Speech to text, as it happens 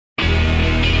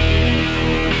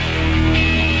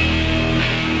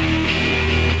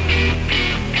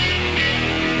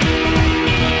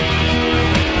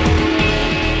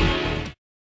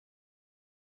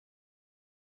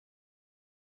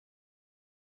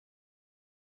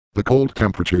The cold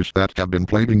temperatures that have been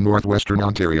plaguing northwestern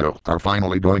Ontario are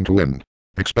finally going to end.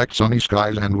 Expect sunny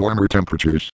skies and warmer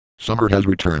temperatures. Summer has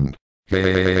returned.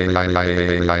 Hey,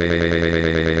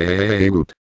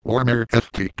 woot. Warmer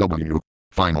FTW.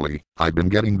 Finally, I've been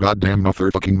getting goddamn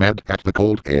motherfucking mad at the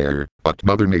cold air, but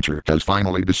Mother Nature has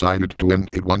finally decided to end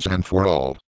it once and for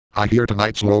all. I hear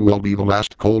tonight's low will be the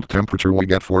last cold temperature we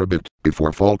get for a bit,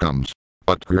 before fall comes.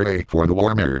 But hooray for the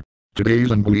warm air.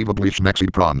 Today's unbelievably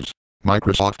schmexy prawns.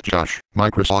 Microsoft Josh,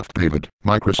 Microsoft David,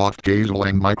 Microsoft Hazel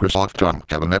and Microsoft Tom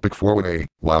have an epic four-way,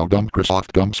 while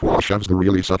Dumpcrosoft Dumpswa shoves the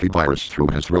really sucky virus through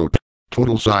his throat.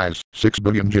 Total size, 6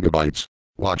 billion gigabytes.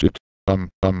 Watch it.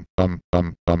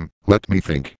 Let me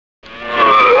think.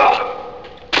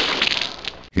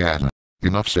 Yeah.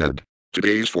 Enough said.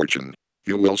 Today's fortune.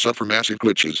 You will suffer massive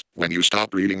glitches when you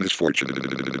stop reading this fortune.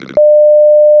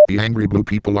 The angry blue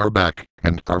people are back,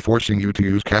 and are forcing you to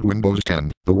use Cat Windows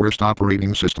 10, the worst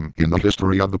operating system in the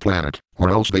history of the planet, or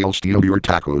else they'll steal your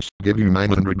tacos, give you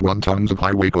 901 tons of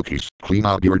highway cookies, clean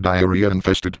out your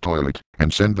diarrhea-infested toilet,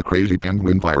 and send the crazy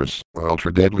penguin virus,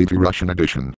 Ultra Deadly Russian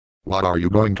Edition. What are you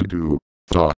going to do?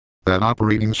 That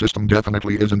operating system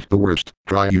definitely isn't the worst.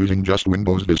 Try using just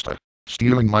Windows Vista.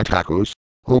 Stealing my tacos?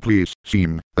 Oh please,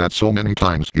 seen that so many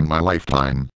times in my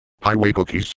lifetime. Highway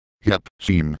cookies? Yep,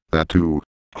 seen that too.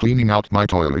 Cleaning out my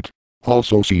toilet?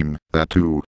 Also seen that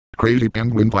too. Crazy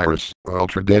penguin virus,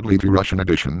 Ultra Deadly Russian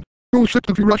Edition. Oh shit,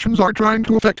 the Russians are trying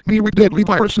to affect me with deadly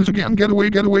viruses again. Get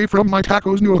away from my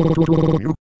tacos.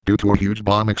 No. Due to a huge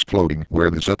bomb exploding where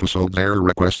this episode's error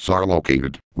requests are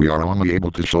located, we are only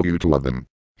able to show you 2 of them.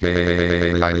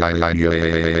 Yay,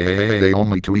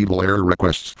 only 2 evil error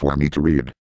requests for me to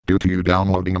read. Due to you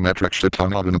downloading a metric shit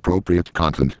ton of inappropriate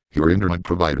content, your internet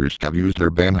providers have used their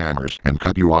ban hammers and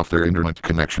cut you off their internet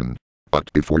connection.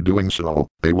 But before doing so,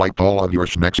 they wiped all of your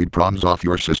schmexy prawns off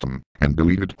your system, and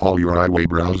deleted all your highway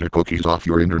browser cookies off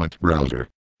your internet browser.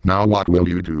 Now what will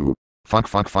you do? Fuck.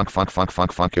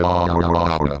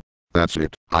 That's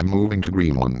it, I'm moving to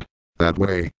Greenland. That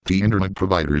way, the internet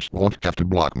providers won't have to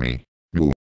block me.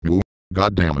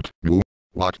 God damn it.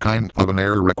 What kind of an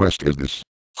error request is this?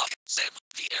 Look, Sam,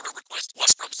 the error request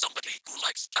was from somebody who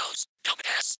likes cows,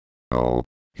 dumbass. Oh,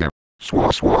 yeah.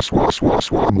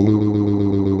 Swa.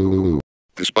 Moo.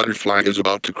 This butterfly is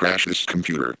about to crash this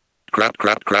computer. Crap.